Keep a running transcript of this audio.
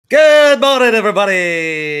Good morning, everybody.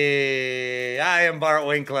 I am Bart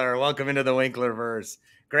Winkler. Welcome into the Winklerverse.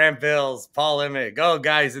 Grant Bills, Paul Emmett. Oh,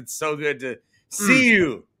 guys, it's so good to see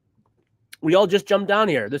you. We all just jumped down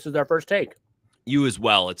here. This is our first take. You as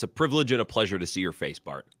well. It's a privilege and a pleasure to see your face,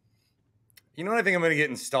 Bart. You know what I think I'm going to get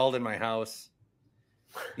installed in my house?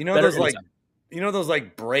 You know those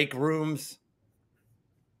like break rooms?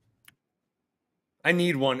 I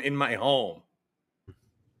need one in my home.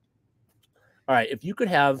 All right, if you could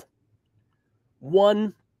have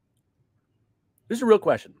one, this is a real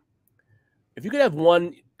question. If you could have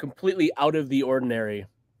one completely out of the ordinary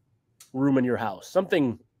room in your house,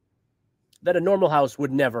 something that a normal house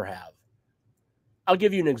would never have, I'll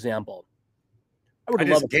give you an example. I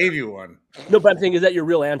just gave you one. No, but I'm saying, is that your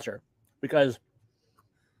real answer? Because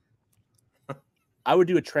I would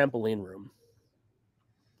do a trampoline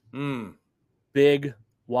room. Big,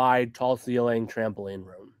 wide, tall ceiling trampoline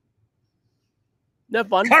room. Isn't that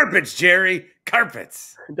fun? Carpets, Jerry.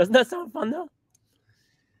 Carpets. Doesn't that sound fun, though?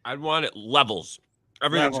 I'd want it levels.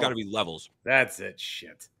 Everything's got to be levels. That's it.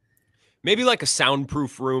 Shit. Maybe like a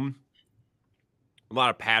soundproof room. A lot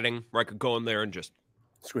of padding where I could go in there and just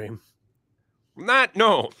scream.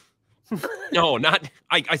 No, not.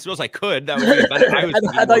 I suppose I could. That would be better.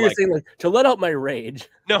 I thought you were saying like, to let out my rage.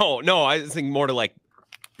 No. I was thinking more to like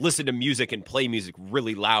listen to music and play music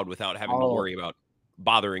really loud without having to worry about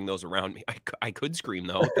bothering those around me. I could scream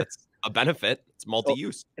though. That's a benefit. It's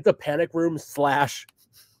multi-use. It's a panic room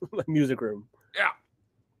 / music room. Yeah.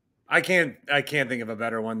 I can't think of a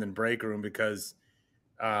better one than break room because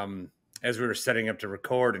as we were setting up to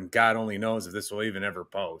record, and God only knows if this will even ever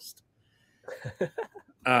post.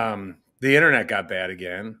 The internet got bad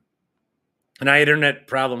again. And I had internet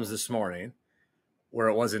problems this morning where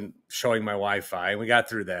it wasn't showing my Wi-Fi, and we got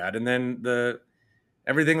through that. And then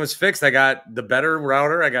everything was fixed. I got the better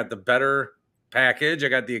router. I got the better package. I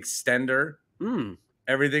got the extender.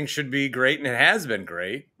 Everything should be great, and it has been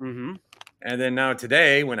great. And then now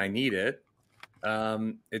today, when I need it,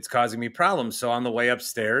 it's causing me problems. So on the way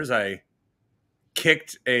upstairs, I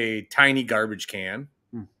kicked a tiny garbage can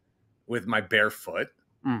with my bare foot.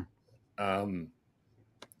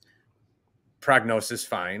 Prognosis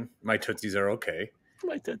fine. My tootsies are okay.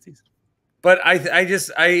 My tootsies. But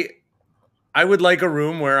I would like a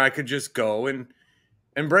room where I could just go and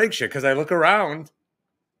break shit, because I look around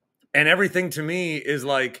and everything to me is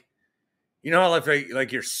like, you know how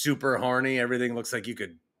like you're super horny, everything looks like you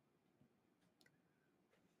could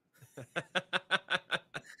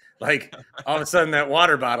like all of a sudden that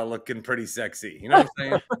water bottle looking pretty sexy. You know what I'm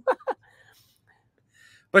saying?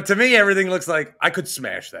 But to me, everything looks like I could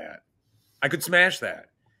smash that. I could smash that.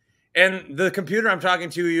 And the computer I'm talking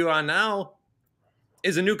to you on now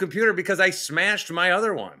is a new computer because I smashed my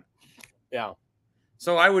other one. Yeah.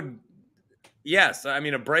 So I would, yes, I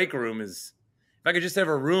mean, a break room is, if I could just have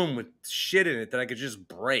a room with shit in it that I could just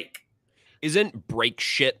break. Isn't Break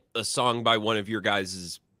Shit a song by one of your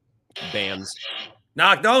guys' bands?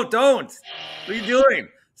 No, don't. What are you doing?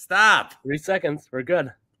 Stop. 3 seconds. We're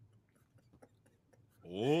good.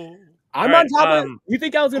 Oh. I'm on top of it. You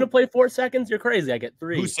think I was going to play 4 seconds? You're crazy. I get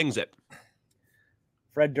 3. Who sings it?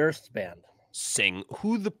 Fred Durst's band. Sing.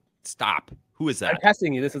 Stop. Who is that? I'm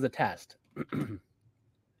testing you. This is a test.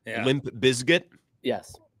 Yeah. Limp Bizkit?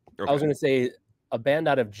 Yes. Okay. I was going to say a band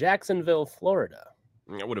out of Jacksonville, Florida.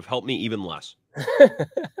 That would have helped me even less.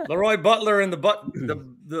 Leroy Butler and the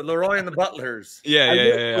Leroy and the Butlers. Yeah.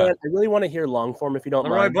 I really want to hear long form if you don't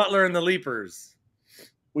Leroy mind. Butler and the Leapers.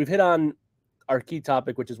 We've hit on our key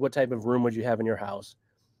topic, which is what type of room would you have in your house?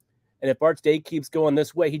 And if Bart's day keeps going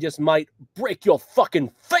this way, he just might break your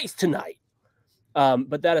fucking face tonight.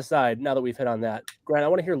 But that aside, now that we've hit on that, Grant, I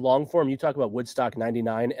want to hear long form. You talk about Woodstock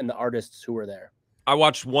 99 and the artists who were there. I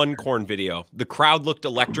watched one Korn video. The crowd looked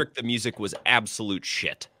electric. The music was absolute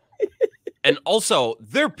shit. And also,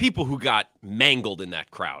 there are people who got mangled in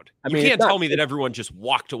that crowd. You can't tell me that everyone just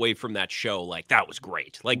walked away from that show like that was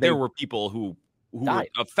great. Like there were people who were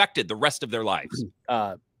affected the rest of their lives.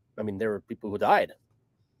 There were people who died.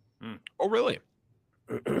 Oh, really?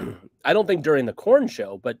 I don't think during the Korn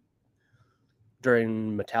show, but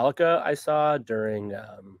during Metallica, I saw during,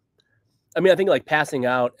 I think like passing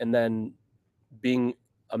out and then being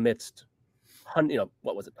amidst,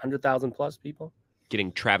 what was it, 100,000 plus people?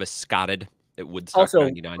 Getting Travis Scotted at Woodstock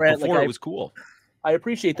 99 before it was cool. I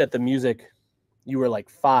appreciate that the music, you were like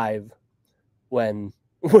 5 when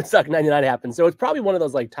Woodstock 99 happened. So it's probably one of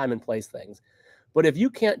those like time and place things. But if you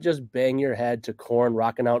can't just bang your head to Korn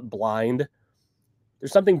rocking out Blind,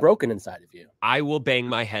 there's something broken inside of you. I will bang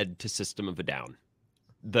my head to System of a Down.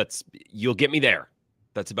 You'll get me there.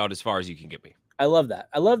 That's about as far as you can get me. I love that.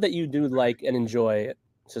 I love that you do like and enjoy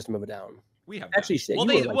System of a Down. We have actually. Shit,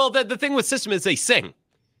 the thing with System is they sing.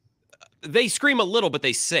 They scream a little, but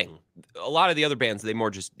they sing. A lot of the other bands, they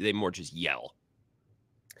more just yell.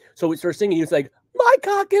 So we start singing. It's like, my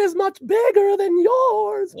cock is much bigger than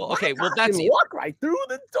yours. Well, okay, my cock can walk right through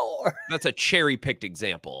the door. That's a cherry-picked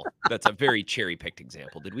example. That's a very cherry-picked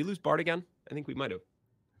example. Did we lose Bart again? I think we might have.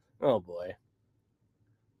 Oh boy.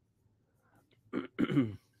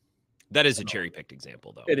 That is a cherry-picked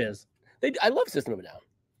example, though. It is. I love System of a Down.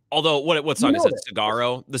 Although, what song is that?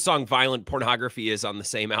 Cigarro? The song Violent Pornography is on the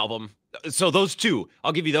same album. So those two.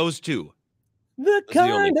 I'll give you those two. The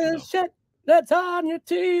kind of shit that's on your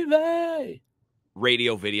TV.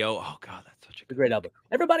 Radio Video. Oh, God, that's such a great album.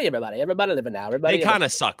 Everybody living now. Everybody. They kind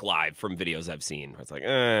of suck live from videos I've seen. It's like,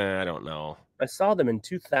 I don't know. I saw them in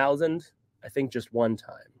 2000, I think just one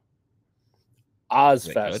time.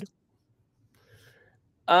 Ozfest.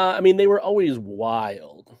 I mean, they were always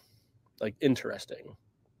wild. Like, interesting.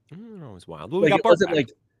 Always wild. Well, like,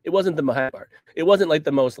 it wasn't the Mahal part. It wasn't like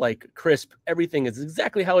the most like crisp. Everything is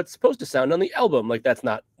exactly how it's supposed to sound on the album. Like that's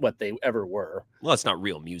not what they ever were. Well, it's not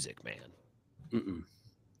real music, man.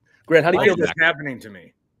 Grant, how do you feel this happening to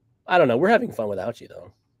me? I don't know. We're having fun without you,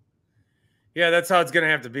 though. Yeah, that's how it's gonna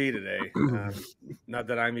have to be today. Not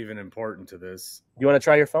that I'm even important to this. You want to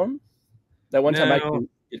try your phone? That one time I couldn't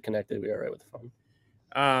get connected, we were all right with the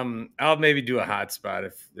phone. I'll maybe do a hotspot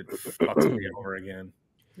if it fucks me over again.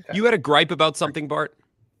 Okay. You had a gripe about something, Bart?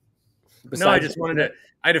 No, I just wanted to.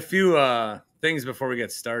 I had a few things before we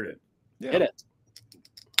get started. Yeah. Hit it.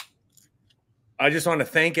 I just want to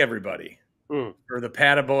thank everybody for the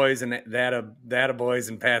Pata Boys and that boys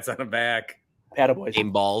and pats on the back. Pata Boys.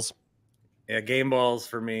 Game balls. Yeah, game balls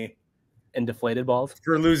for me. And deflated balls?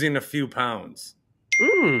 For losing a few pounds.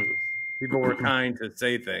 People were kind to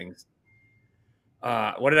say things.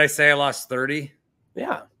 What did I say? I lost 30?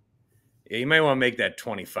 Yeah. Yeah, you might want to make that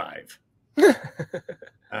 25.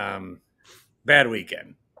 Bad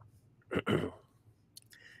weekend.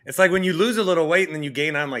 It's like when you lose a little weight and then you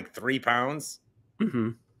gain on like 3 pounds.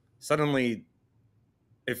 Suddenly,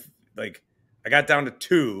 if like I got down to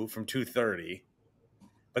 2 from 230,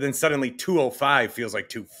 but then suddenly 205 feels like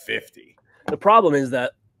 250. The problem is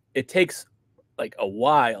that it takes like a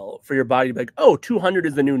while for your body to be like, oh, 200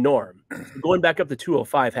 is the new norm. Going back up to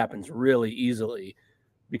 205 happens really easily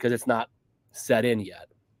because it's not set in yet.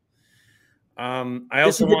 I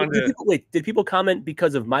also wanted to... Did people comment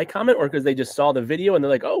because of my comment or because they just saw the video and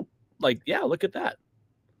they're like, oh, like, yeah, look at that.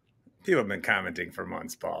 People have been commenting for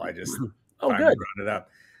months, Paul. I just good. Brought it up.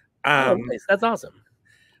 Nice. That's awesome.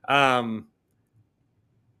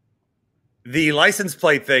 The license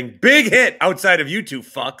plate thing, big hit outside of you two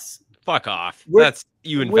fucks. Fuck off.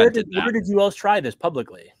 You invented that. Where did you else try this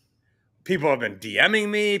publicly? People have been DMing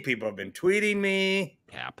me. People have been tweeting me.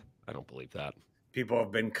 Cap. I don't believe that. People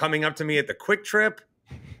have been coming up to me at the Quick Trip.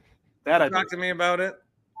 Talk to me about it.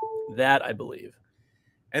 That I believe.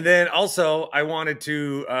 And then also I wanted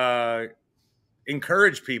to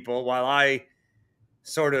encourage people while I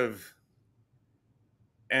sort of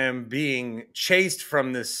am being chased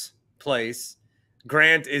from this place.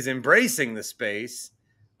 Grant is embracing the space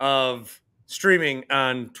of streaming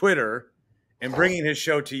on Twitter and bringing his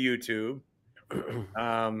show to YouTube.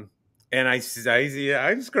 And I see,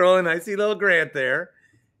 I'm scrolling. I see little Grant there.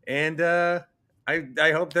 And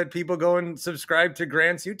I hope that people go and subscribe to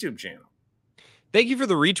Grant's YouTube channel. Thank you for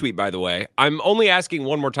the retweet, by the way. I'm only asking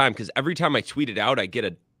one more time because every time I tweet it out,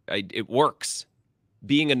 it works.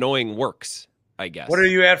 Being annoying works, I guess. What are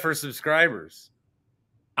you at for subscribers?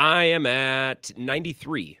 I am at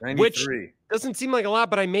 93. Which doesn't seem like a lot,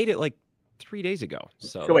 but I made it like 3 days ago.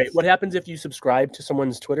 So wait, what happens if you subscribe to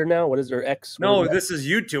someone's Twitter now? What is their X? No, this is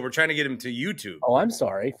YouTube. We're trying to get him to YouTube. Oh, I'm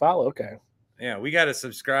sorry. Follow. Okay. Yeah, we got to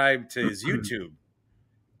subscribe to his YouTube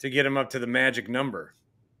to get him up to the magic number.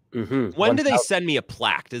 When do they send me a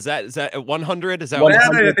plaque? Is that at 100? Is that what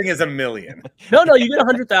I think is 1 million? No, you get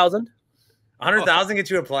 100,000. 100,000 get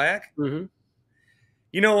you a plaque?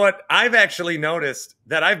 You know what? I've actually noticed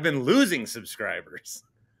that I've been losing subscribers.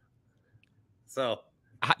 So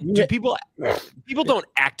do people don't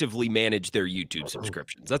actively manage their YouTube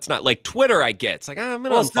subscriptions? That's not like Twitter. I get it's like I'm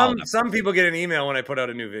gonna some people get an email when I put out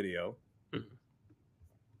a new video.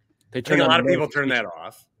 They turn a lot of people turn that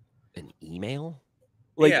off. An email?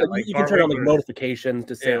 Like you can turn on like notifications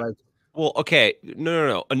to say like, well, okay,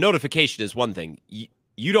 no. A notification is one thing.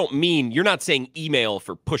 You don't mean you're not saying email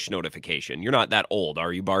for push notification. You're not that old,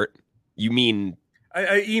 are you, Bart? You mean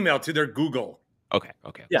I email to their Google. Okay.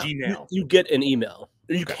 Yeah, Gmail. You get an email.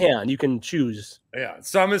 You can choose. Yeah,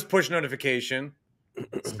 some is push notification.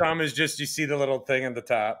 Some is just you see the little thing at the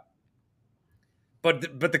top.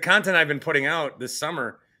 But the content I've been putting out this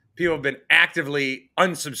summer people have been actively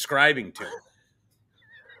unsubscribing to.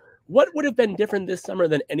 What would have been different this summer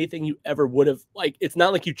than anything you ever would have? Like, it's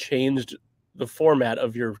not like you changed the format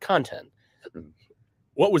of your content.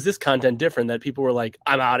 What was this content different that people were like,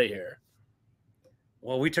 I'm out of here?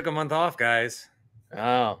 Well, we took a month off, guys.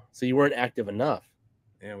 Oh, so you weren't active enough.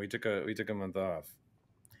 Yeah, we took a month off.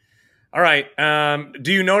 All right.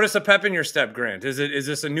 Do you notice a pep in your step, Grant? Is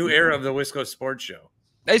this a new era of the Wisco Sports Show?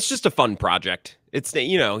 It's just a fun project. It's,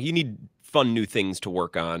 you know, you need fun new things to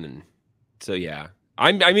work on, and so yeah.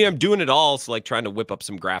 I'm doing it all, so like trying to whip up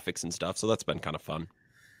some graphics and stuff. So that's been kind of fun.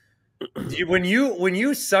 When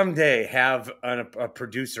you someday have a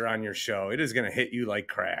producer on your show, it is going to hit you like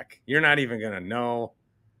crack. You're not even going to know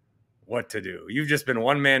what to do. You've just been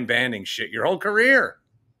one-man banding shit your whole career.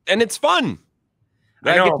 And it's fun.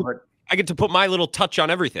 I know, I get to put my little touch on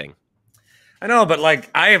everything. I know, but like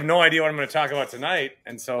I have no idea what I'm going to talk about tonight.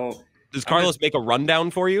 And so does Carlos make a rundown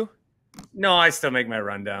for you? No, I still make my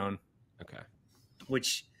rundown. Okay.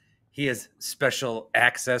 Which he has special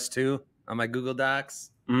access to on my Google Docs.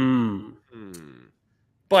 But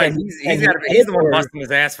he's the one busting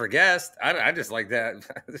his ass for guests. I just like that.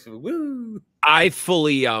 Woo! I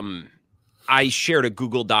fully I shared a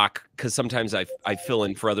Google Doc because sometimes I fill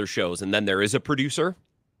in for other shows, and then there is a producer,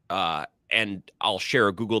 and I'll share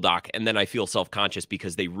a Google Doc, and then I feel self-conscious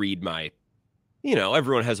because they read my, you know,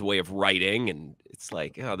 everyone has a way of writing, and it's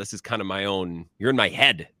like, oh, this is kind of my own. You're in my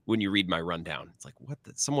head when you read my rundown. It's like, what?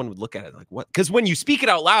 Someone would look at it like, what? Because when you speak it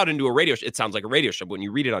out loud into a radio show, it sounds like a radio show. But when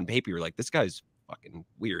you read it on paper, you're like, this guy's fucking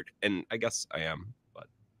weird. And I guess I am, but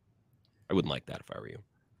I wouldn't like that if I were you.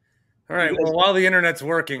 All right. Well, while the internet's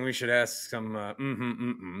working, we should ask some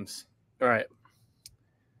MmHmm's. All right.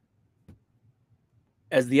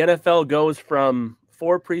 As the NFL goes from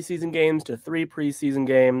 4 preseason games to 3 preseason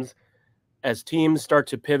games, as teams start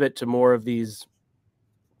to pivot to more of these,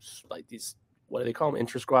 like these, what do they call them?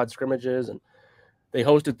 Intra-squad scrimmages, and they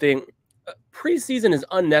host a thing. Preseason is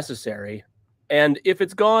unnecessary, and if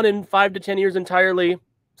it's gone in 5 to 10 years entirely,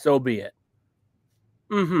 so be it.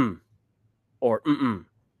 Or Can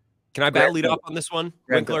I lead off on this one,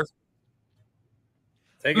 Winkler?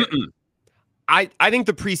 Take it. I think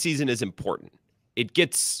the preseason is important. It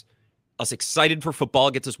gets us excited for football.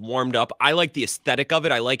 It gets us warmed up. I like the aesthetic of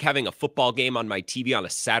it. I like having a football game on my TV on a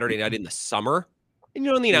Saturday night in the summer. And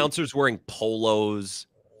you know, the announcers wearing polos.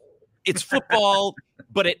 It's football,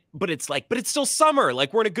 but it's still summer.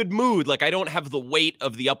 Like, we're in a good mood. Like, I don't have the weight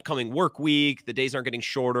of the upcoming work week. The days aren't getting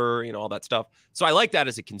shorter, you know, all that stuff. So I like that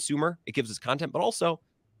as a consumer. It gives us content, but also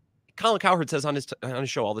Colin Cowherd says on his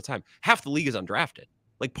show all the time, half the league is undrafted.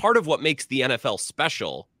 Like, part of what makes the NFL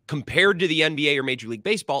special compared to the NBA or Major League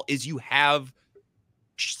Baseball is you have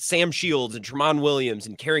Sam Shields and Tramon Williams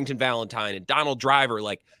and Carrington Valentine and Donald Driver,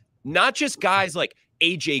 like, not just guys like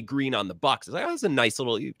AJ Green on the Bucks. It's like, oh, that's a nice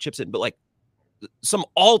little chips in, but like some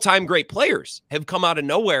all-time great players have come out of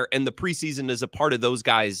nowhere, and the preseason is a part of those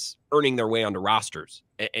guys earning their way onto rosters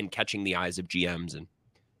and catching the eyes of GMs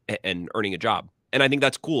and earning a job. And I think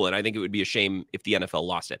that's cool, and I think it would be a shame if the NFL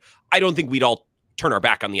lost it. I don't think we'd all turn our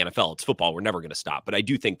back on the NFL. It's football. We're never going to stop. But I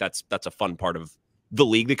do think that's a fun part of the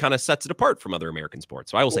league that kind of sets it apart from other American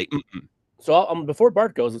sports. So I will say, So before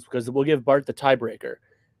Bart goes, because we'll give Bart the tiebreaker,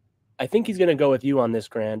 I think he's going to go with you on this,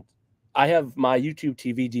 Grant. I have my YouTube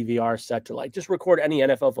TV DVR set to like just record any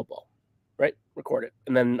NFL football, right? Record it.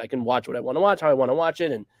 And then I can watch what I want to watch, how I want to watch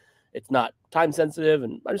it. And it's not time sensitive.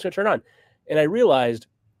 And I'm just going to turn it on. And I realized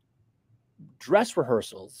dress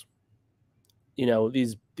rehearsals, you know,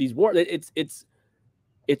 these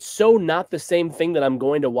it's so not the same thing that I'm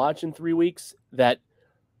going to watch in 3 weeks that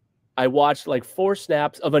I watched like 4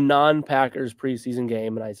 snaps of a non-Packers preseason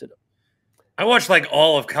game. And I said, I watched like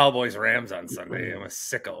all of Cowboys Rams on Sunday. I'm a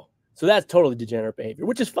sicko. So that's totally degenerate behavior,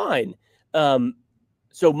 which is fine.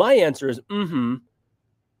 So my answer is,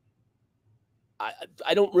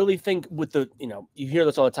 I don't really think with the, you know, you hear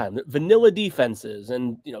this all the time, vanilla defenses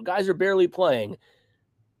and, you know, guys are barely playing.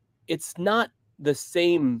 It's not the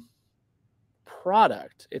same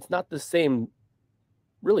product. It's not the same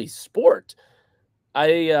really sport.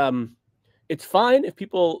 It's fine if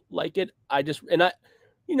people like it.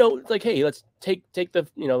 You know, it's like, hey, let's take the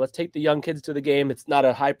young kids to the game. It's not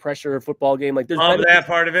a high pressure football game. Like, there's love that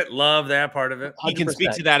part of it. Love that part of it. He can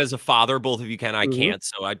speak to that as a father. Both of you can. I can't.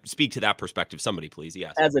 So I speak to that perspective. Somebody, please.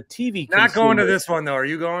 Yes. As a TV consumer, not going to this one though. Are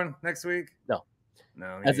you going next week? No.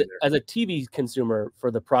 As a TV consumer for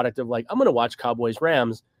the product of like, I'm going to watch Cowboys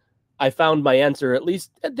Rams. I found my answer, at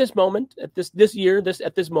least at this moment, at this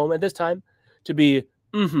time, to be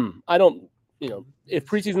I don't. You know, if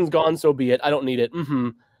preseason's gone, so be it. I don't need it.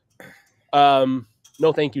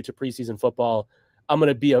 No, thank you to preseason football. I'm going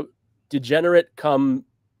to be a degenerate come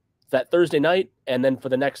that Thursday night and then for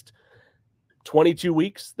the next 22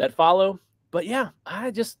 weeks that follow. But yeah,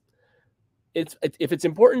 if it's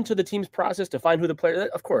important to the team's process to find who the player,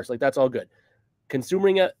 of course, like that's all good.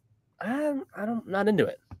 Consuming it, I'm not into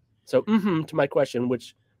it. So to my question,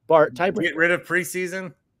 which Bart tiebreaker. Get rid of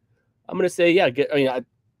preseason? I'm going to say, yeah,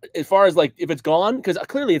 as far as like if it's gone, because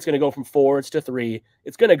clearly it's going to go from 4 to 3,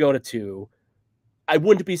 it's going to go to 2. I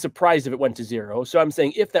wouldn't be surprised if it went to 0. So I'm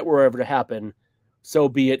saying if that were ever to happen, so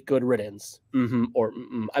be it, good riddance.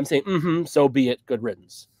 I'm saying so be it, good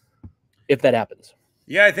riddance. If that happens.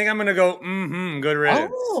 Yeah, I think I'm going to go good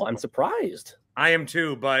riddance. Oh, I'm surprised. I am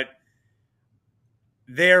too, but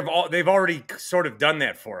they've already sort of done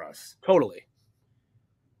that for us. Totally.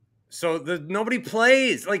 So nobody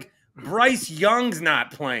plays. Like Bryce Young's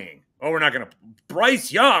not playing. Oh, we're not going to.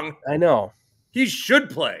 Bryce Young. I know. He should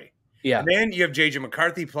play. Yeah. And then you have J.J.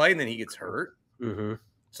 McCarthy play, and then he gets hurt.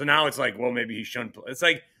 So now it's like, well, maybe he shouldn't play. It's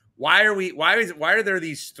like, why are there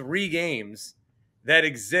these 3 games that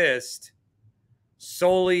exist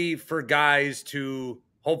solely for guys to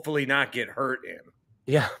hopefully not get hurt in?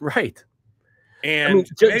 Yeah, right. And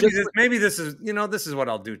maybe this is this is what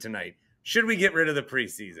I'll do tonight. Should we get rid of the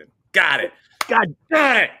preseason? Got it. God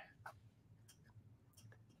damn it.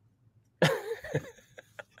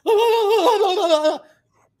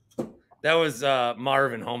 That was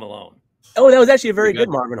Marvin Home Alone. Oh, that was actually a very good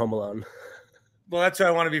Marvin Home Alone. Well, that's what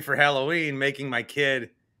I want to be for Halloween, making my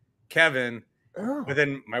kid Kevin. Oh. But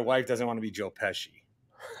then my wife doesn't want to be Joe Pesci.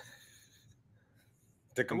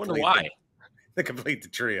 I wonder why. To complete the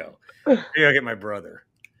trio. Maybe I'll get my brother.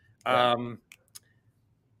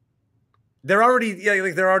 They're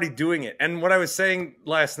already doing it. And what I was saying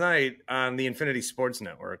last night on the Infinity Sports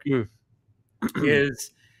Network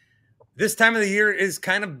is this time of the year is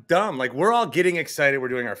kind of dumb. Like we're all getting excited. We're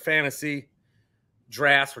doing our fantasy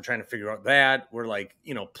drafts. We're trying to figure out that. We're like,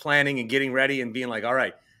 planning and getting ready and being like, all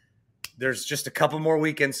right, there's just a couple more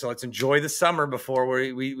weekends. So let's enjoy the summer before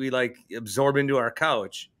we like absorb into our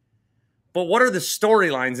couch. But what are the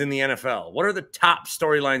storylines in the NFL? What are the top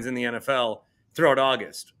storylines in the NFL throughout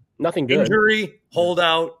August? Nothing good. Injury,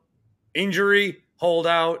 holdout.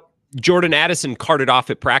 Jordan Addison carted off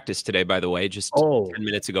at practice today, by the way, just 10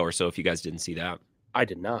 minutes ago or so, if you guys didn't see that. I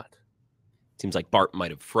did not. Seems like Bart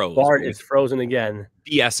might have froze. Bart is frozen again.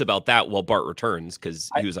 BS about that while Bart returns because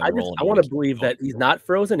he was on a roll. I want to believe that he's not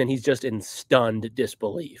frozen and he's just in stunned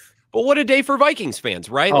disbelief. But what a day for Vikings fans,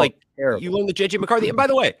 right? Terrible. You learned the J.J. McCarthy. And by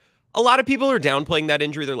the way, a lot of people are downplaying that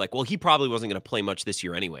injury. They're like, well, he probably wasn't going to play much this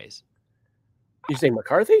year anyways. You saying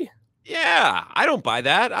McCarthy? Yeah, I don't buy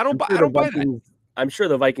that. I don't buy that. I'm sure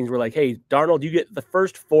the Vikings were like, hey, Darnold, you get the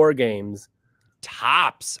first 4 games.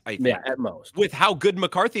 Tops, I think. Yeah, at most. With how good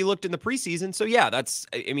McCarthy looked in the preseason. So, yeah,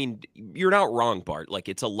 you're not wrong, Bart. Like,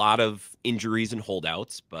 it's a lot of injuries and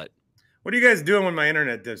holdouts, but. What are you guys doing when my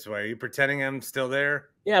internet dips away? Are you pretending I'm still there?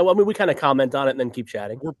 Yeah, well, we kind of comment on it and then keep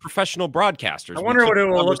chatting. We're professional broadcasters. I wonder what it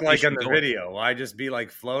will look like on the video. Will I just be,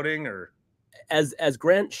 like, floating or? As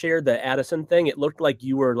Grant shared the Addison thing, it looked like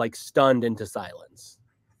you were, like, stunned into silence.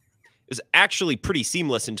 It was actually pretty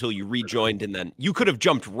seamless until you rejoined, and then you could have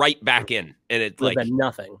jumped right back in, and it like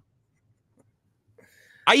nothing.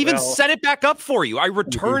 I even set it back up for you. I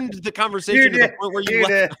returned the conversation to the point where you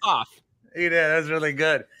left it off. You did. That's really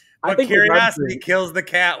good. But curiosity kills the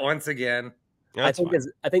cat once again. I think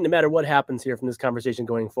no matter what happens here from this conversation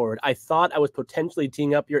going forward, I thought I was potentially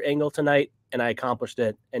teeing up your angle tonight, and I accomplished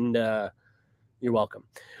it. And you're welcome.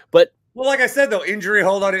 But like I said, though, injury,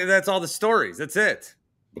 holdout. That's all the stories. That's it.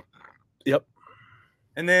 Yep.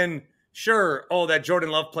 And then, sure, that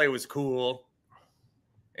Jordan Love play was cool.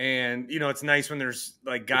 And, it's nice when there's,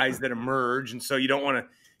 like, guys that emerge. And so you don't want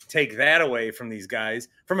to take that away from these guys.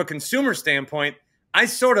 From a consumer standpoint, I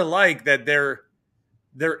sort of like that there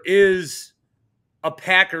is a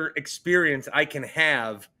Packer experience I can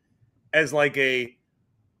have as, like, a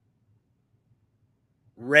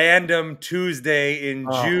random Tuesday in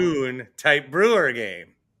June type Brewer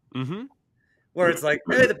game. Mm-hmm. Where it's like,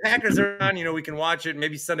 hey, the Packers are on, we can watch it.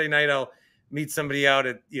 Maybe Sunday night I'll meet somebody out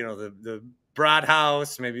at, the Broad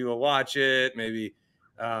House. Maybe we'll watch it. Maybe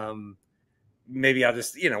I'll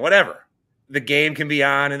just, whatever. The game can be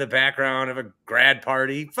on in the background of a grad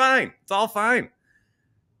party. Fine. It's all fine.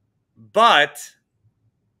 But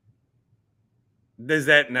is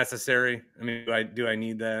that necessary? I mean, do I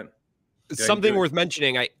need that? Something worth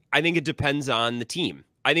mentioning, I think it depends on the team.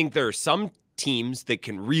 I think there are some teams that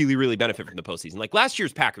can really, really benefit from the postseason. Like last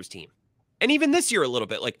year's Packers team. And even this year a little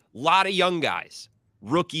bit, like a lot of young guys,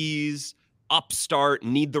 rookies, upstart,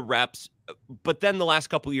 need the reps. But then the last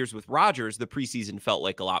couple of years with Rodgers, the preseason felt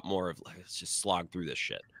like a lot more of like, let's just slog through this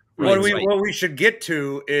shit. Right? What we should get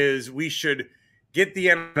to is we should get the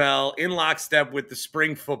NFL in lockstep with the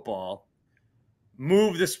spring football,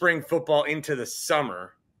 move the spring football into the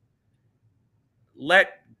summer,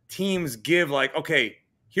 let teams give like, okay,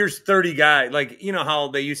 here's 30 guys. Like, you know how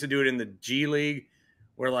they used to do it in the G League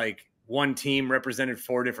where like one team represented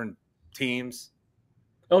 4 different teams.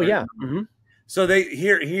 Oh, yeah. Mm-hmm. So they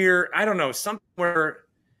here, I don't know, something where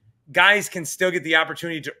guys can still get the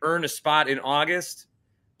opportunity to earn a spot in August,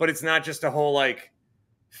 but it's not just a whole like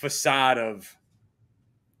facade of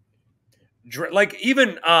like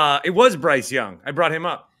even it was Bryce Young. I brought him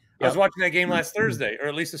up. Yep. I was watching that game last Thursday, or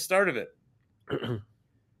at least the start of it.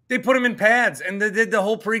 They put him in pads and they did the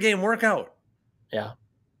whole pregame workout. Yeah.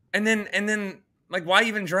 And then like, why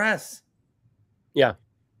even dress? Yeah.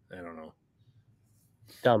 I don't know.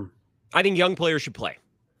 Dumb. I think young players should play.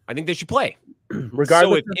 I think they should play.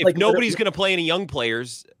 Regardless, so if nobody's going to play any young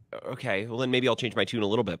players, okay, well then maybe I'll change my tune a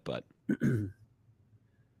little bit, but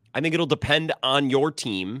I think it'll depend on your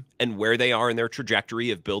team and where they are in their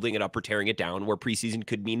trajectory of building it up or tearing it down, where preseason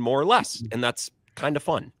could mean more or less. And that's kind of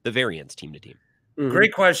fun. The variance team to team.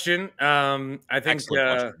 Great question. I think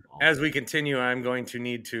as we continue, I'm going to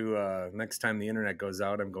need to, next time the internet goes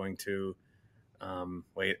out, I'm going to,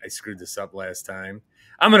 wait, I screwed this up last time.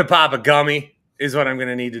 I'm going to pop a gummy is what I'm going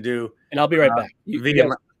to need to do. And I'll be right back.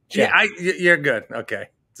 You're good. Okay.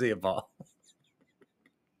 See you, Paul.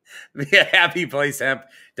 Via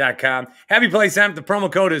happyplacehemp.com. Happy Place Hemp, the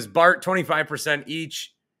promo code is BART,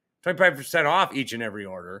 25% off each and every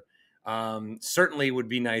order. Certainly would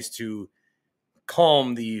be nice to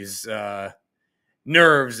calm these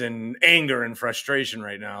nerves and anger and frustration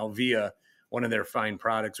right now via one of their fine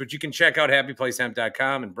products, which you can check out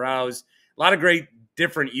happyplacehemp.com and browse. A lot of great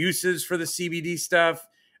different uses for the CBD stuff.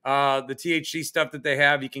 The THC stuff that they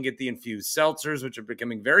have, you can get the infused seltzers, which are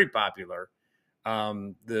becoming very popular.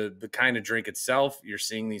 The kind of drink itself, you're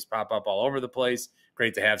seeing these pop up all over the place.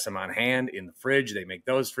 Great to have some on hand in the fridge. They make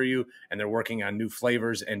those for you, and they're working on new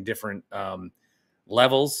flavors and different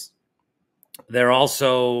levels. They've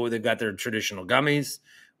got their traditional gummies,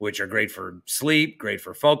 which are great for sleep, great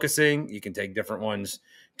for focusing. You can take different ones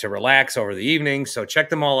to relax over the evening. So check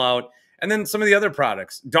them all out. And then some of the other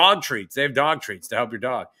products, dog treats. They have dog treats to help your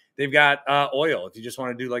dog. They've got oil if you just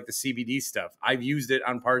want to do like the CBD stuff. I've used it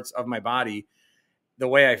on parts of my body. The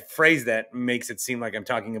way I phrase that makes it seem like I'm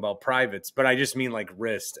talking about privates, but I just mean like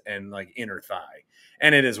wrist and like inner thigh.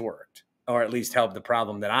 And it has worked, or at least helped the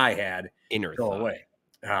problem that I had go away.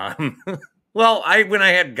 Well, when I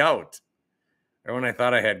had gout, or when I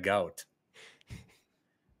thought I had gout.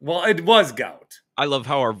 Well, it was gout. I love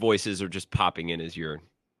how our voices are just popping in as you're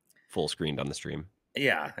full screened on the stream.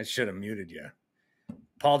 Yeah, I should have muted you.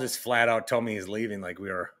 Paul just flat out told me he's leaving like we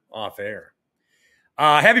were off air.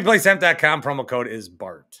 HappyPlaceHemp.com, promo code is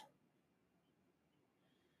BART.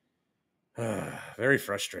 Very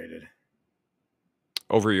frustrated.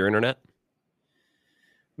 Over your internet?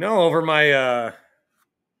 No, over my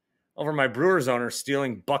Brewers owner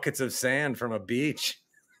stealing buckets of sand from a beach.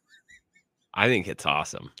 I think it's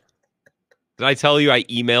awesome. Did I tell you I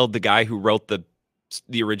emailed the guy who wrote the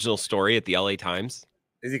original story at the LA Times?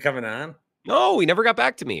 Is he coming on? No, he never got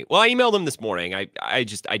back to me. Well, I emailed him this morning. I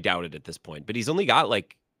doubt it at this point, but he's only got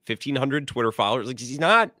like 1,500 Twitter followers. Like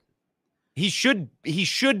he should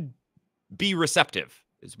be receptive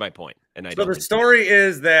is my point. And so the story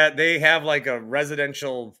is that they have like a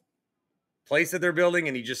residential place that they're building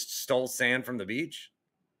and he just stole sand from the beach.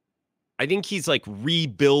 I think he's like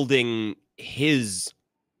rebuilding his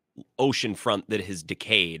ocean front that has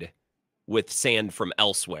decayed with sand from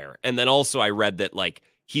elsewhere. And then also I read that like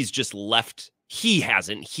he's just left.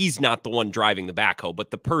 He's not the one driving the backhoe,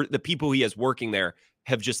 but the people he has working there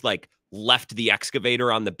have just like left the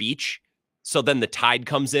excavator on the beach. So then the tide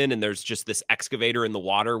comes in and there's just this excavator in the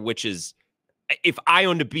water, which is, if I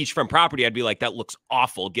owned a beachfront property, I'd be like, that looks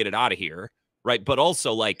awful. Get it out of here. Right. But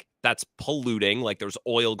also like that's polluting, like there's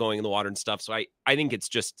oil going in the water and stuff. So I think it's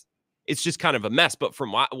just kind of a mess. But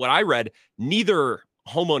from what I read, neither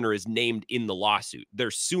homeowner is named in the lawsuit. They're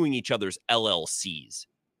suing each other's LLCs,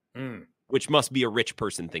 which must be a rich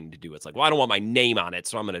person thing to do. It's like, well, I don't want my name on it.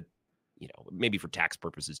 So I'm going to, maybe for tax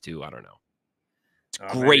purposes too. I don't know.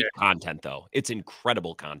 It's great content though. It's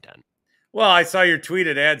incredible content. Well, I saw your tweet.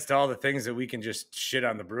 It adds to all the things that we can just shit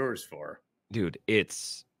on the Brewers for. Dude,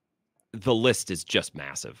 the list is just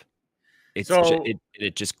massive.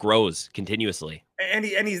 It just grows continuously. And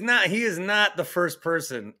he is not the first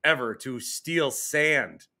person ever to steal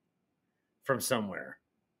sand from somewhere.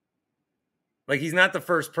 Like he's not the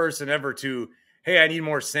first person ever to hey, I need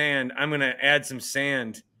more sand. I'm going to add some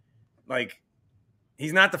sand. Like,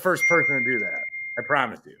 he's not the first person to do that. I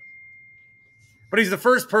promise you. But he's the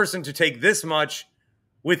first person to take this much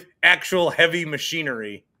with actual heavy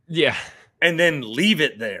machinery. Yeah. And then leave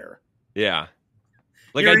it there. Yeah.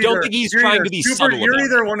 Like, I don't think he's trying to be subtle. You're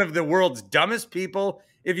either one of the world's dumbest people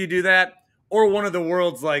if you do that, or one of the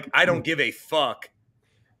world's, like, I don't give a fuck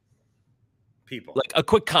people. Like, a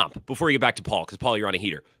quick comp before you get back to Paul, because, Paul, you're on a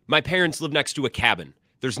heater. My parents live next to a cabin.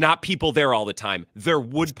 There's not people there all the time. Their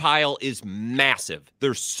wood pile is massive.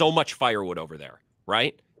 There's so much firewood over there,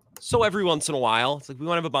 right? So every once in a while, it's like, we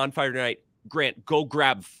want to have a bonfire tonight. Grant, go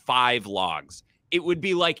grab 5 logs. It would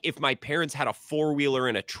be like if my parents had a 4-wheeler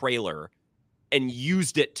and a trailer and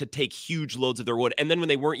used it to take huge loads of their wood. And then when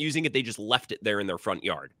they weren't using it, they just left it there in their front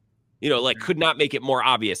yard. You know, like, could not make it more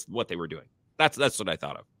obvious what they were doing. That's what I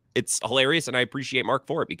thought of. It's hilarious, and I appreciate Mark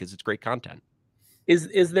for it because it's great content.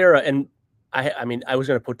 Is there and I mean, I was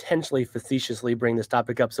going to potentially facetiously bring this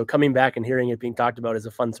topic up. So coming back and hearing it being talked about is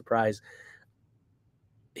a fun surprise.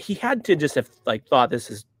 He had to just have, like, thought this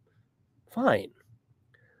is fine,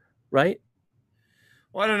 right?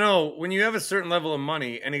 Well, I don't know. When you have a certain level of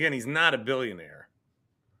money, and again, he's not a billionaire,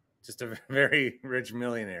 just a very rich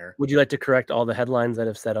millionaire. Would you like to correct all the headlines that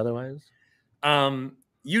have said otherwise?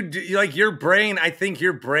 You do, like, your brain. I think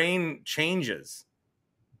your brain changes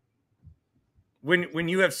when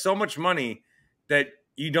you have so much money that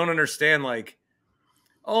you don't understand. Like,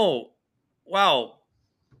 oh, wow,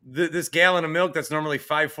 this gallon of milk that's normally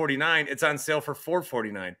 $5.49, it's on sale for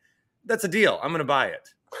 $4.49. That's a deal. I'm going to buy it.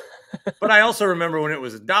 But I also remember when it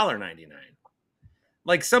was $1.99.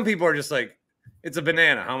 Like, some people are just like, it's a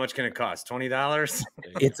banana. How much can it cost? $20?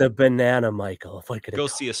 It's a banana, Michael. What could it Go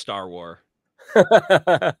cost? see a Star Wars.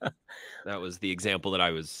 That was the example that I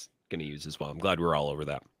was going to use as well. I'm glad we're all over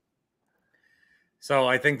that. So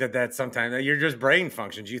I think that's sometimes you're just brain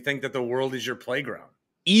functions. You think that the world is your playground.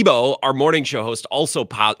 Ebo, our morning show host, also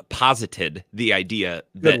posited the idea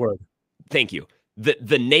that, Good word. Thank you, that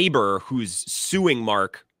the neighbor who's suing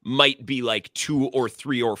Mark might be like 2 or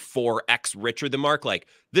 3 or 4x richer than Mark. Like,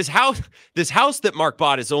 this house that Mark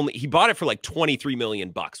bought he bought it for like $23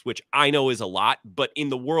 million, which I know is a lot, but in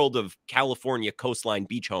the world of California coastline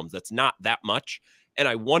beach homes, that's not that much. And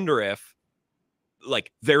I wonder if,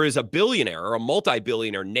 like, there is a billionaire or a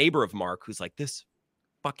multi-billionaire neighbor of Mark who's like, this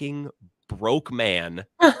fucking broke man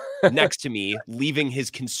next to me, leaving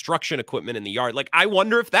his construction equipment in the yard. Like, I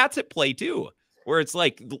wonder if that's at play too, where it's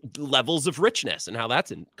like levels of richness and how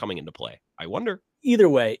that's coming into play. I wonder. Either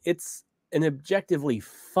way, it's an objectively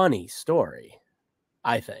funny story,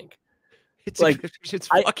 I think. It's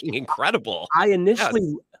fucking incredible. I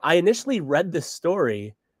initially read this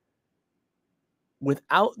story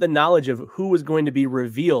without the knowledge of who was going to be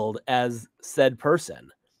revealed as said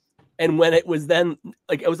person. And when it was then,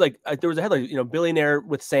 like, it was like, there was a headline, you know, billionaire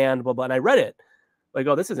with sand, blah, blah. And I read it like,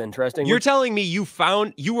 oh, this is interesting. You're telling me you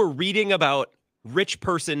were reading about rich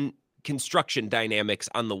person construction dynamics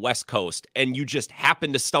on the West Coast, and you just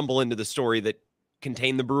happened to stumble into the story that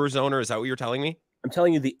contained the Brewers owner? Is that what you're telling me? I'm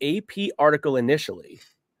telling you, the AP article initially,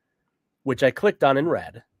 which I clicked on and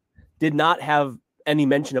read, did not have any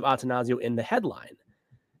mention of Oceanasio in the headline.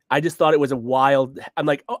 I just thought it was a wild. I'm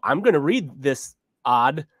like, oh, I'm going to read this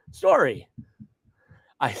odd story.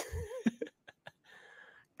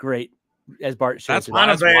 Great, as Bart shows. That's One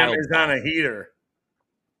of them is on a heater.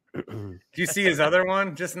 Do you see his other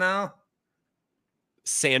one just now?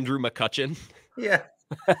 Sandrew McCutcheon. Yeah.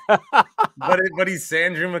 but he's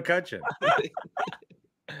Sandrew McCutcheon.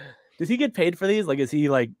 Does he get paid for these? Like, is he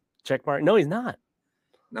like checkmark? No, he's not.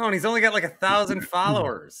 No, and he's only got like 1,000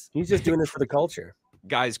 followers. He's just doing this for the culture.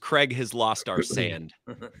 Guys, Craig has lost our sand.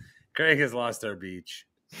 Craig has lost our beach.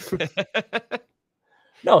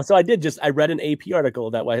 No, so I read an AP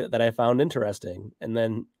article that I found interesting, and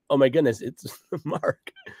then, oh my goodness, it's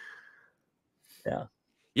Mark. Yeah.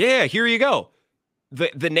 Yeah, here you go.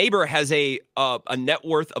 The neighbor has a net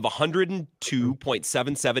worth of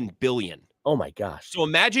 $102.77 billion. Oh my gosh. So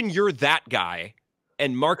imagine you're that guy,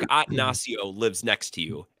 and Mark Oceanasio lives next to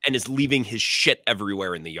you and is leaving his shit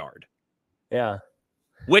everywhere in the yard. Yeah.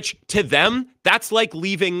 Which to them, that's like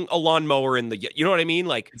leaving a lawnmower in the, you know what I mean?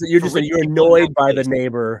 Like, so you're annoyed by the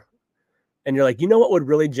neighbor, and you're like, you know what would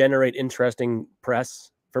really generate interesting press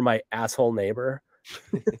for my asshole neighbor?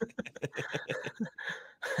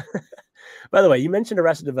 By the way, you mentioned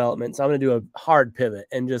Arrested Development, so I'm going to do a hard pivot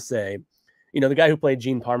and just say, you know, the guy who played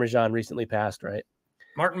Gene Parmesan recently passed, right?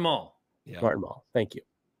 Martin Mull. Yeah. Martin Mull. Thank you.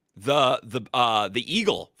 The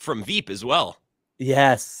eagle from Veep as well.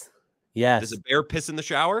 Yes. Yes. Does a bear piss in the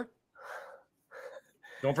shower?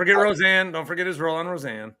 Don't forget Roseanne. Don't forget his role on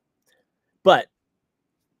Roseanne. But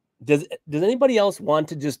does anybody else want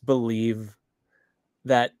to just believe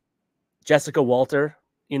that Jessica Walter,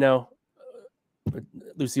 you know,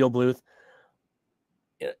 Lucille Bluth,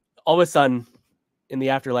 all of a sudden in the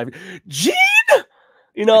afterlife, Gene,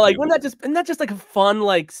 you know, like, wouldn't that just like a fun,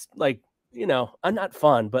 like, you know, I'm not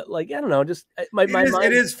fun, but like, I don't know, just my mind.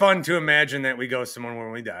 It is fun to imagine that we go somewhere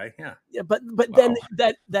when we die. Yeah. Yeah. But wow. Then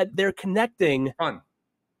that they're connecting. Fun.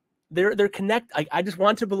 They're connect. I just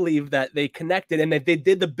want to believe that they connected and that they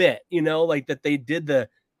did the bit, you know, like that they did the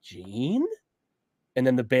Gene and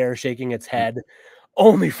then the bear shaking its head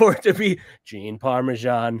only for it to be Gene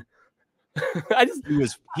Parmesan.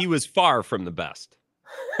 He was far from the best.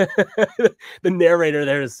 The narrator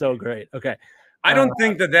there is so great. Okay. I don't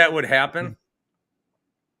think that would happen.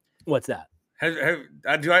 What's that?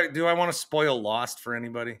 Do I want to spoil Lost for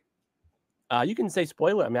anybody? You can say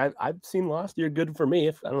spoiler. I mean, I've seen Lost. You're good for me.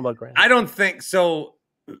 If I don't know about Grant. I don't think so.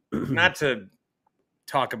 Not to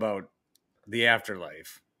talk about the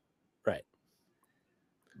afterlife, right?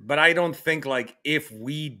 But I don't think, like, if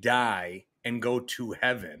we die and go to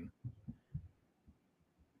heaven,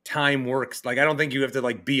 time works. Like, I don't think you have to,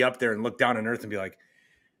 like, be up there and look down on earth and be like,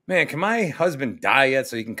 man, can my husband die yet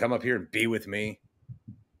so he can come up here and be with me?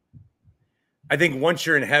 I think once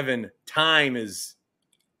you're in heaven, time is,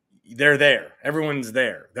 they're there. Everyone's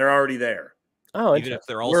there. They're already there. Oh, even if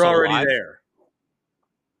they're also we're already alive? there.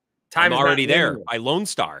 I'm already there by Lone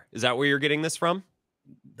Star. Is that where you're getting this from?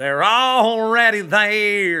 They're already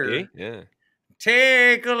there. Okay. Yeah.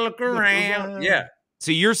 Take a look around. Yeah.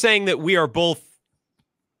 So you're saying that we're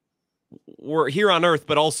here on earth,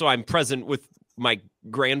 but also I'm present with my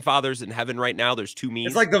grandfathers in heaven right now. There's two me's.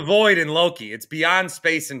 It's like the void in Loki. It's beyond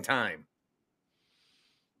space and time.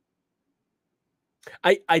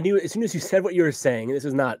 I knew as soon as you said what you were saying, and this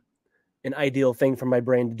is not an ideal thing for my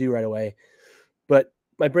brain to do right away, but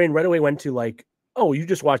my brain right away went to like, oh, you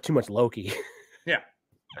just watched too much Loki. Yeah.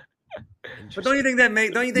 But don't you think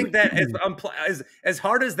that as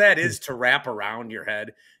hard as that is to wrap around your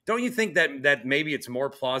head, don't you think that maybe it's more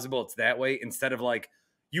plausible it's that way instead of like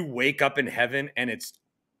you wake up in heaven and it's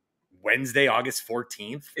Wednesday, August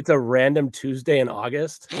 14th? It's a random Tuesday in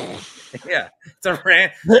August. Yeah. It's a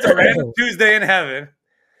random Tuesday in heaven.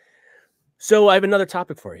 So I have another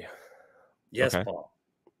topic for you. Yes, okay. Paul.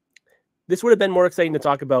 This would have been more exciting to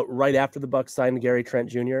talk about right after the Bucks signed Gary Trent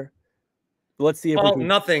Jr. But let's see if we can...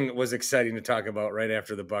 nothing was exciting to talk about right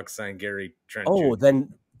after the Bucks signed Gary Trent Jr. Oh,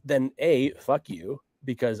 then A, fuck you,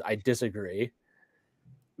 because I disagree.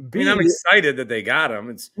 B, I mean, I'm excited that they got him.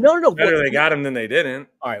 It's no better they got him than they didn't.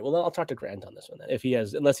 All right, well, I'll talk to Grant on this one then, if he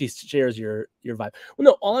has, unless he shares your vibe. Well,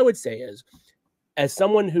 no, all I would say is, as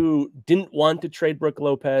someone who didn't want to trade Brook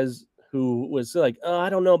Lopez, who was like, oh, I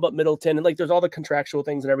don't know about Middleton, and like there's all the contractual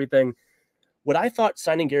things and everything. What I thought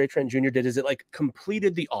signing Gary Trent Jr. did is it like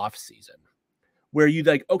completed the offseason where you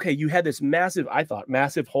like, okay, you had this massive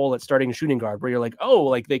hole at starting shooting guard where you're like, oh,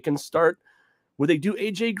 like they can start, would they do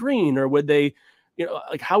AJ Green or would they, you know,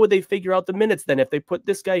 like how would they figure out the minutes then if they put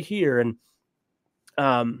this guy here? And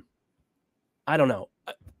I don't know.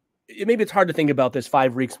 Maybe it's hard to think about this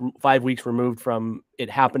 5 weeks removed from it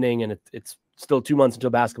happening and it's still 2 months until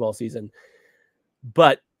basketball season.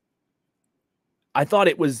 But I thought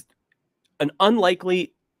it was an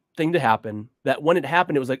unlikely thing to happen, that when it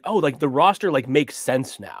happened, it was like, oh, like the roster like makes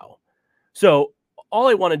sense now. So all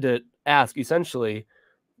I wanted to ask essentially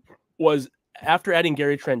was, after adding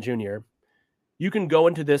Gary Trent Jr., you can go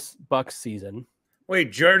into this Bucks season.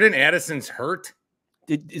 Wait, Jordan Addison's hurt?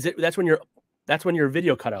 That's when your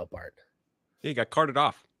video cut out, Bart? Yeah, you got carted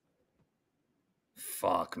off.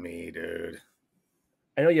 Fuck me, dude.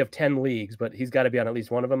 I know you have 10 leagues, but he's got to be on at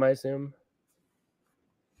least one of them, I assume.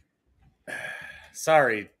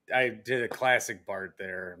 Sorry, I did a classic Bart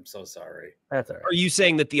there. I'm so sorry. That's all right. Are you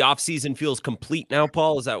saying that the offseason feels complete now,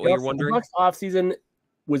 Paul? Is that what you're wondering? The Bucks offseason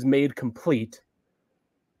was made complete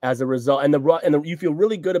as a result, and you feel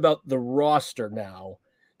really good about the roster now.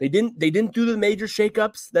 They didn't do the major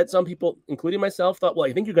shakeups that some people, including myself, thought, well,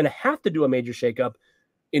 I think you're going to have to do a major shakeup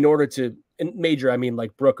in order to, and major, I mean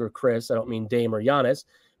like Brooke or Chris. I don't mean Dame or Giannis,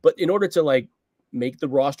 but in order to like make the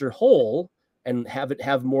roster whole and have it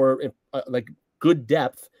have more like good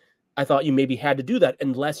depth, I thought you maybe had to do that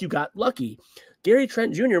unless you got lucky. Gary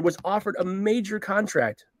Trent Jr. was offered a major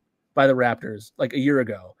contract by the Raptors like a year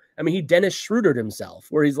ago. I mean, he Dennis Schroeder'd himself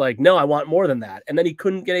where he's like, no, I want more than that. And then he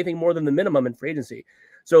couldn't get anything more than the minimum in free agency.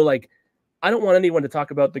 So like, I don't want anyone to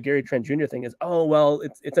talk about the Gary Trent Jr. thing as, oh, well,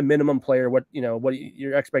 it's a minimum player. What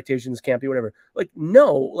your expectations can't be, whatever. Like,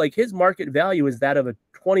 no, like his market value is that of a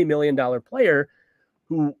 $20 million player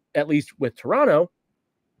who, at least with Toronto.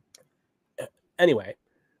 Anyway,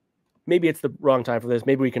 maybe it's the wrong time for this.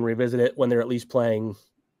 Maybe we can revisit it when they're at least playing,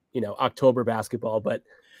 October basketball. But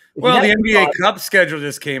well, the NBA Cup schedule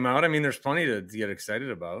just came out. I mean, there's plenty to get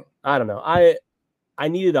excited about. I don't know. I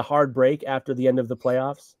needed a hard break after the end of the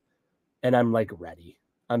playoffs, and I'm like ready.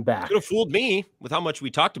 I'm back. Could have fooled me with how much we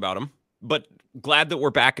talked about him, but glad that we're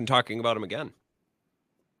back and talking about him again.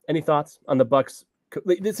 Any thoughts on the Bucks?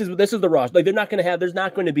 This is the roster. Like, there's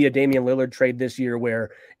not going to be a Damian Lillard trade this year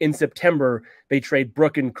where in September they trade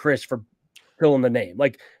Brooke and Chris for fill in the name.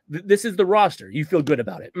 Like, this is the roster. You feel good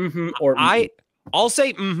about it. I'll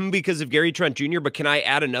say because of Gary Trent Jr., but can I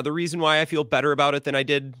add another reason why I feel better about it than I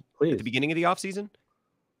did at the beginning of the offseason?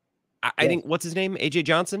 I think, what's his name? AJ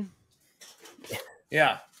Johnson?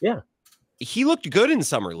 Yeah. He looked good in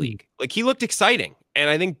Summer League. Like, he looked exciting. And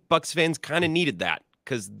I think Bucks fans kind of needed that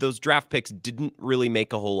because those draft picks didn't really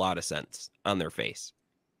make a whole lot of sense on their face.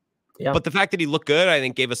 Yeah. But the fact that he looked good, I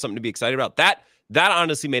think, gave us something to be excited about. That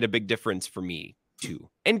honestly made a big difference for me, too.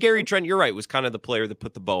 And Gary Trent, you're right, was kind of the player that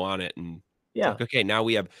put the bow on it. And like, okay, now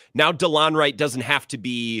DeLon Wright doesn't have to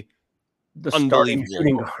be the starting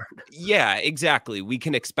shooting guard. Yeah, exactly. We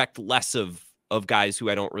can expect less of guys who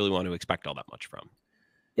I don't really want to expect all that much from.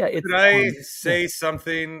 Yeah. Could I say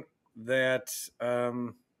something that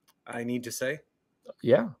I need to say?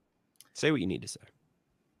 Yeah. Say what you need to say.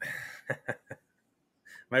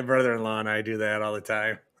 My brother-in-law and I do that all the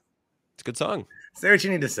time. It's a good song. Say what you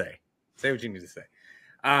need to say. Say what you need to say.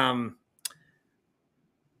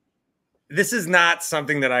 This is not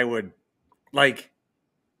something that I would like.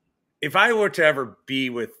 If I were to ever be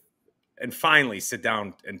with and finally sit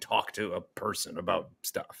down and talk to a person about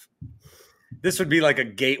stuff, this would be like a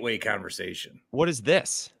gateway conversation. What is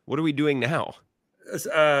this? What are we doing now?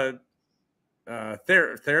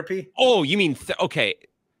 Therapy. Oh, you mean okay.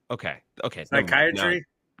 Psychiatry.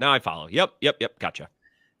 Now I follow. Yep. Gotcha.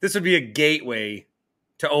 This would be a gateway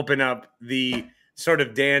to open up the sort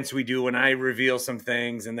of dance we do when I reveal some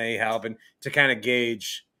things and they help, and to kind of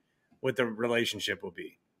gauge what the relationship will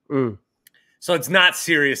be. So it's not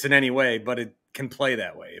serious in any way, but it can play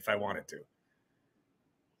that way if I want it to.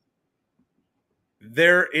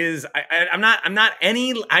 There is, I am not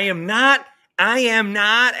any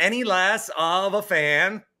less of a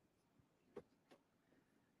fan,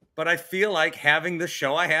 but I feel like having the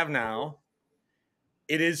show I have now,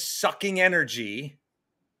 it is sucking energy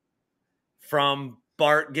from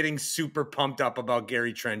Bart getting super pumped up about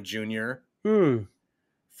Gary Trent Jr.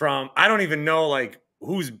 From, I don't even know, like,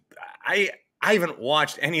 I haven't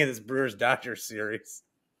watched any of this Brewers Dodgers series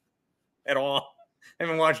at all. I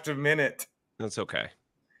haven't watched a minute. That's okay.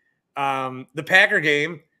 The Packer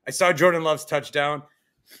game, I saw Jordan Love's touchdown,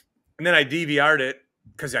 and then I DVR'd it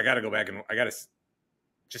because I got to go back and I got to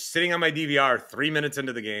just sitting on my DVR 3 minutes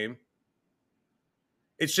into the game.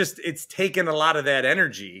 It's taken a lot of that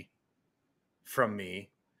energy from me.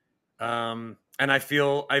 And I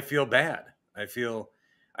feel bad. I feel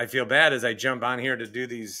bad as I jump on here to do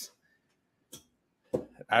these.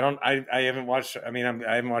 I haven't watched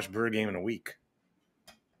Brewer game in a week.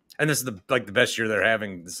 And this is the best year they're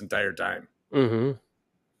having this entire time.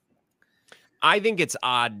 I think it's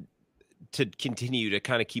odd to continue to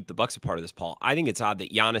kind of keep the Bucks a part of this, Paul. I think it's odd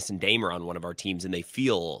that Giannis and Dame are on one of our teams and they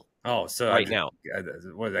feel now.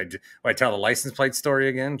 What did I do? I tell the license plate story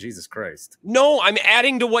again? Jesus Christ. No, I'm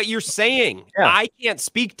adding to what you're saying. Yeah. I can't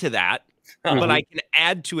speak to that, but I can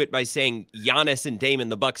add to it by saying Giannis and Dame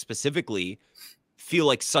and the Bucks specifically feel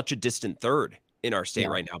like such a distant third in our state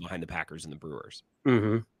right now behind the Packers and the Brewers.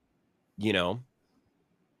 You know,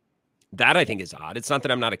 that I think is odd. It's not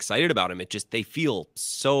that I'm not excited about them. It just, they feel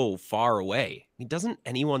so far away. I mean, doesn't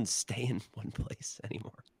anyone stay in one place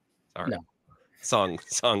anymore? Sorry. No. Song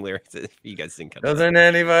lyrics. If you guys think doesn't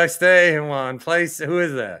anybody stay in one place? Who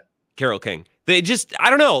is that? Carole King. They just,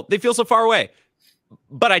 I don't know. They feel so far away.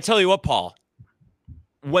 But I tell you what, Paul,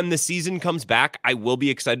 when the season comes back, I will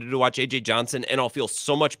be excited to watch AJ Johnson, and I'll feel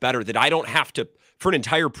so much better that I don't have to, for an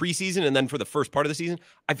entire preseason and then for the first part of the season,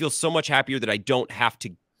 I feel so much happier that I don't have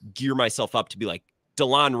to gear myself up to be like,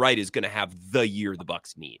 DeLon Wright is going to have the year the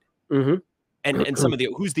Bucks need. And some of the,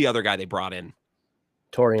 who's the other guy they brought in?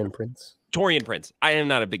 Taurean Prince. I'm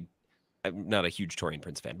not a huge Taurean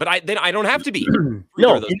Prince fan, but I don't have to be.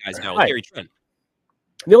 No, those guys now with Gary Trent.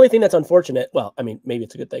 The only thing that's unfortunate, well, I mean, maybe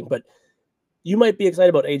it's a good thing, but you might be excited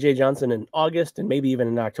about AJ Johnson in August and maybe even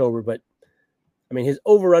in October, but I mean, his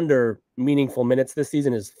over-under meaningful minutes this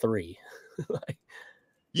season is 3.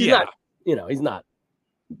 He's not.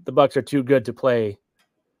 The Bucks are too good to play.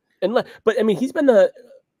 But I mean, he's been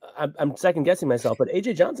I'm second guessing myself, but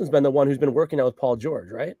AJ Johnson's been the one who's been working out with Paul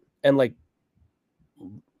George, right? And like,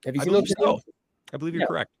 have you seen those? I believe you're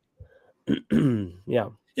correct. Yeah.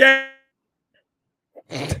 Yeah.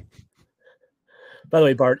 By the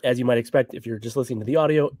way, Bart, as you might expect, if you're just listening to the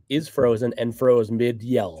audio, is frozen and froze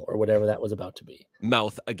mid-yell or whatever that was about to be.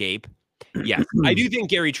 Mouth agape. Yes, I do think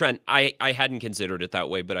Gary Trent, I hadn't considered it that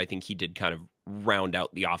way, but I think he did kind of round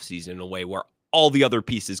out the offseason in a way where all the other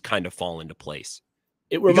pieces kind of fall into place.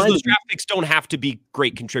 Because those draft picks don't have to be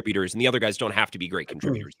great contributors, and the other guys don't have to be great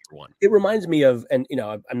contributors year one. It reminds me of, and you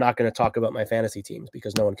know, I'm not going to talk about my fantasy teams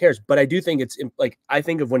because no one cares, but I do think it's like, I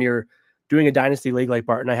think of when you're doing a dynasty league like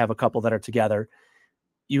Bart and I have a couple that are together,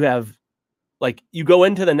 you have like, you go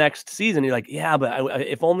into the next season, you're like, yeah, but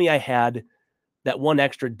if only I had that one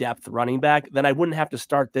extra depth running back, then I wouldn't have to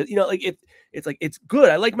start this. You know, like it's like, it's good.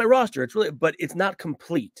 I like my roster. It's really, but it's not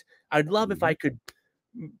complete. I'd love if I could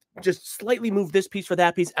just slightly move this piece for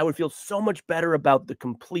that piece. I would feel so much better about the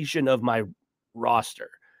completion of my roster.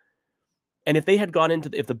 And if they had gone into,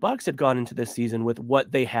 if the Bucks had gone into this season with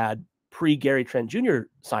what they had pre Gary Trent Jr.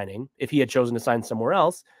 signing, if he had chosen to sign somewhere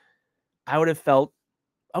else, I would have felt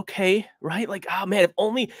okay, right? Like, oh man, if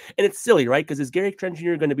only, and it's silly, right? Because is Gary Trent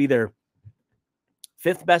Jr. going to be their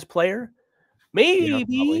fifth best player? Maybe,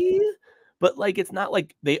 yeah, but like, it's not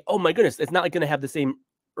like they, oh my goodness, it's not like going to have the same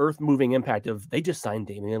earth moving impact of they just signed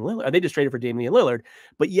Damian Lillard, or they just traded for Damian Lillard,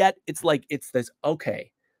 but yet it's like, it's this, okay,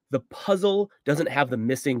 the puzzle doesn't have the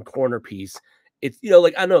missing corner piece. It's, you know,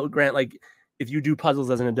 like, I know, Grant, like if you do puzzles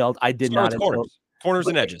as an adult, I did not. Corners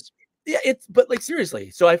and edges. Yeah, it's, but like seriously,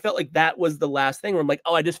 so I felt like that was the last thing where I'm like,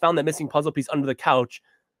 oh, I just found that missing puzzle piece under the couch.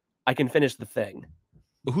 I can finish the thing.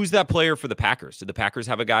 Who's that player for the Packers? Did the Packers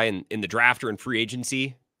have a guy in the draft or in free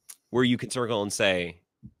agency where you can circle and say,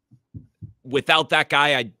 without that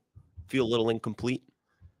guy, I feel a little incomplete?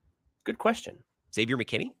 Good question. Xavier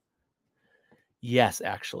McKinney? Yes,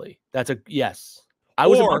 actually, that's a yes. I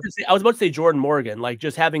was about to say Jordan Morgan, like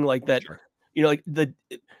just having like that, sure, you know, like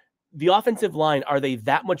the offensive line, are they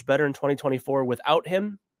that much better in 2024 without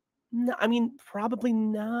him? No, I mean, probably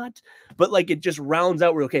not. But like, it just rounds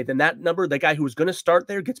out where, okay, then that number, the guy who was going to start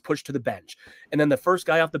there gets pushed to the bench. And then the first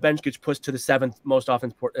guy off the bench gets pushed to the seventh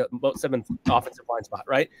offensive line spot,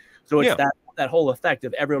 right? So it's that whole effect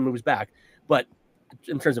of everyone moves back. But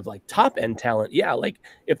in terms of like top end talent, yeah, like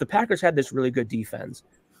if the Packers had this really good defense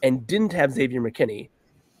and didn't have Xavier McKinney,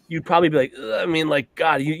 you'd probably be like, I mean, like,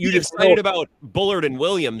 God, you just excited about Bullard and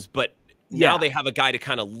Williams, but now they have a guy to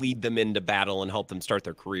kind of lead them into battle and help them start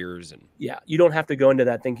their careers. And yeah, you don't have to go into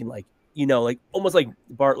that thinking like, you know, like almost like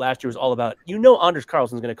Bart last year was all about, you know, Anders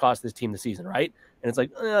Carlson's going to cost this team the season, right? And it's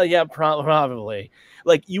like, yeah, probably.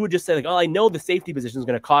 Like you would just say like, oh, I know the safety position is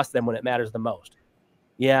going to cost them when it matters the most.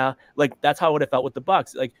 Yeah, like that's how it would have felt with the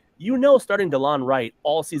Bucks. Like, you know, starting DeLon Wright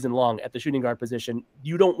all season long at the shooting guard position,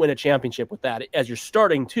 you don't win a championship with that as you're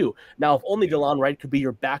starting two. Now, if only DeLon Wright could be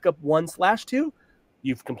your backup 1/2,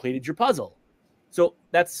 you've completed your puzzle. So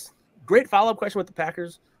that's great follow-up question with the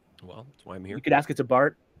Packers. Well, that's why I'm here. You could ask it to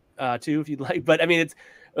Bart too if you'd like. But I mean,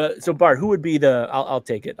 it's so Bart, who would be the? I'll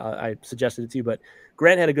take it. I suggested it to you, but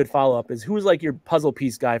Grant had a good follow-up. Is who's like your puzzle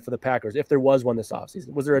piece guy for the Packers if there was one this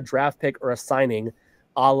offseason? Was there a draft pick or a signing,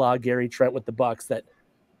 a la Gary Trent with the Bucks, that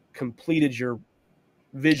completed your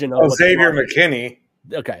vision of Xavier McKinney?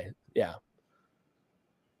 Okay, yeah.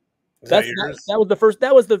 That was the first.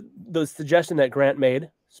 That was the suggestion that Grant made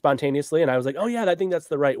spontaneously, and I was like, oh yeah, I think that's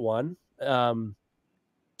the right one,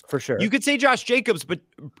 for sure. You could say Josh Jacobs, but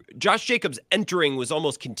Josh Jacobs entering was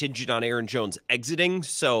almost contingent on Aaron Jones exiting.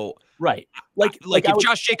 So right, like if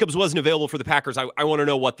Josh Jacobs wasn't available for the Packers, I want to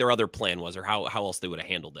know what their other plan was or how else they would have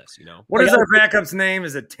handled this. You know, what is our backup's name?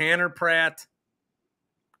 Is it Tanner Pratt?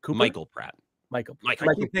 Cooper? Michael Pratt. Michael. I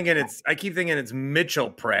keep thinking it's Mitchell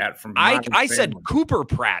Pratt from. I said Cooper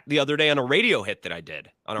Pratt the other day on a radio hit that I did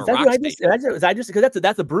on a rock station. I just because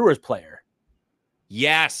that's a Brewers player.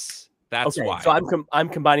 Yes, that's okay, why. So I'm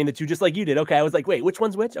combining the two just like you did. Okay, I was like, wait, which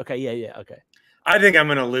one's which? Okay, yeah, okay. I think I'm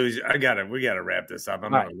gonna lose. We gotta wrap this up.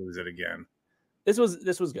 I'm gonna lose it again. This was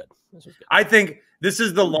good. I think this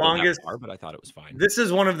is the longest, but I thought it was fine. This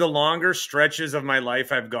is one of the longer stretches of my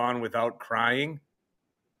life I've gone without crying.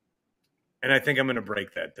 And I think I'm going to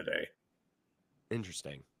break that today.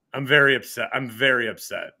 Interesting. I'm very upset.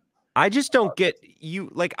 I just don't get you.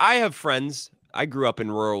 Like, I have friends. I grew up in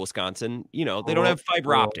rural Wisconsin. You know, they don't have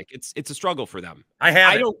fiber optic. It's a struggle for them.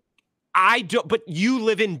 I don't. But you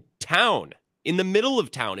live in town, in the middle of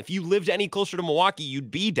town. If you lived any closer to Milwaukee, you'd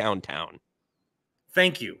be downtown.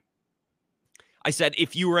 Thank you. I said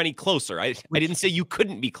if you were any closer. I didn't say you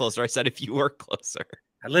couldn't be closer. I said if you were closer.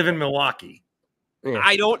 I live in Milwaukee. Yeah.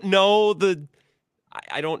 I don't know the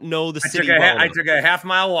city. I took a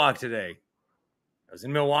half-mile walk today. I was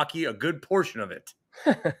in Milwaukee a good portion of it.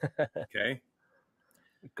 Okay.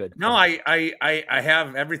 Good. No, I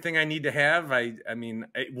have everything I need to have. I mean,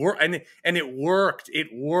 it worked, and it worked. It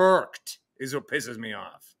worked is what pisses me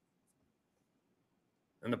off.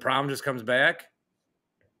 And the problem just comes back.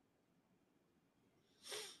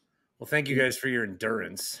 Well, thank you guys for your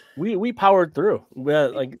endurance. We powered through.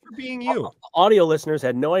 Like for being you. Audio listeners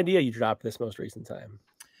had no idea you dropped this most recent time.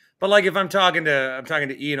 But like if I'm talking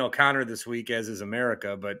to Ian O'Connor this week, as is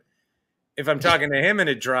America, but if I'm talking to him and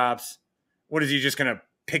it drops, what is he just gonna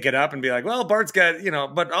pick it up and be like, well, Bart's got,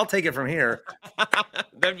 but I'll take it from here.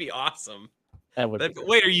 That'd be awesome.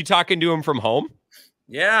 Wait, are you talking to him from home?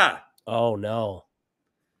 Yeah. Oh no.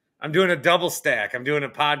 I'm doing a double stack. I'm doing a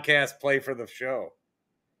podcast play for the show.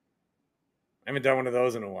 I haven't done one of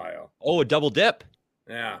those in a while. Oh, a double dip.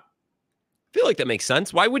 Yeah. I feel like that makes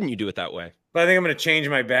sense. Why wouldn't you do it that way? But I think I'm going to change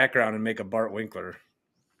my background and make a Bart Winkler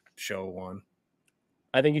show one.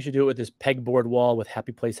 I think you should do it with this pegboard wall with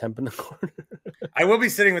Happy Place hemp in the corner. I will be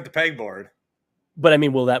sitting with the pegboard. But I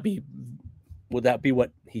mean, would that be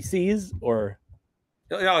what he sees, or?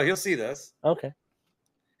 He'll see this. Okay.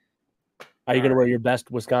 Are you going to wear your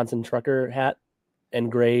best Wisconsin trucker hat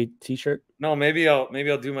and gray T-shirt? No, maybe I'll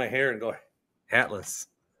do my hair and go hatless.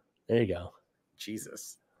 There you go.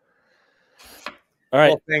 Jesus. All right.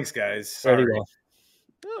 Well, thanks, guys. Sorry.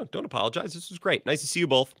 No, don't apologize. This was great. Nice to see you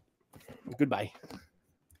both. Goodbye.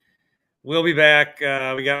 We'll be back.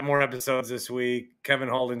 We got more episodes this week. Kevin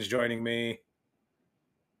Holden's joining me.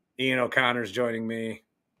 Ian O'Connor's joining me.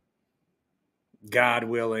 God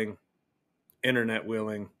willing. Internet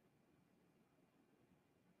willing.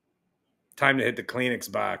 Time to hit the Kleenex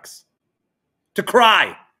box. To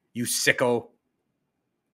cry, you sicko.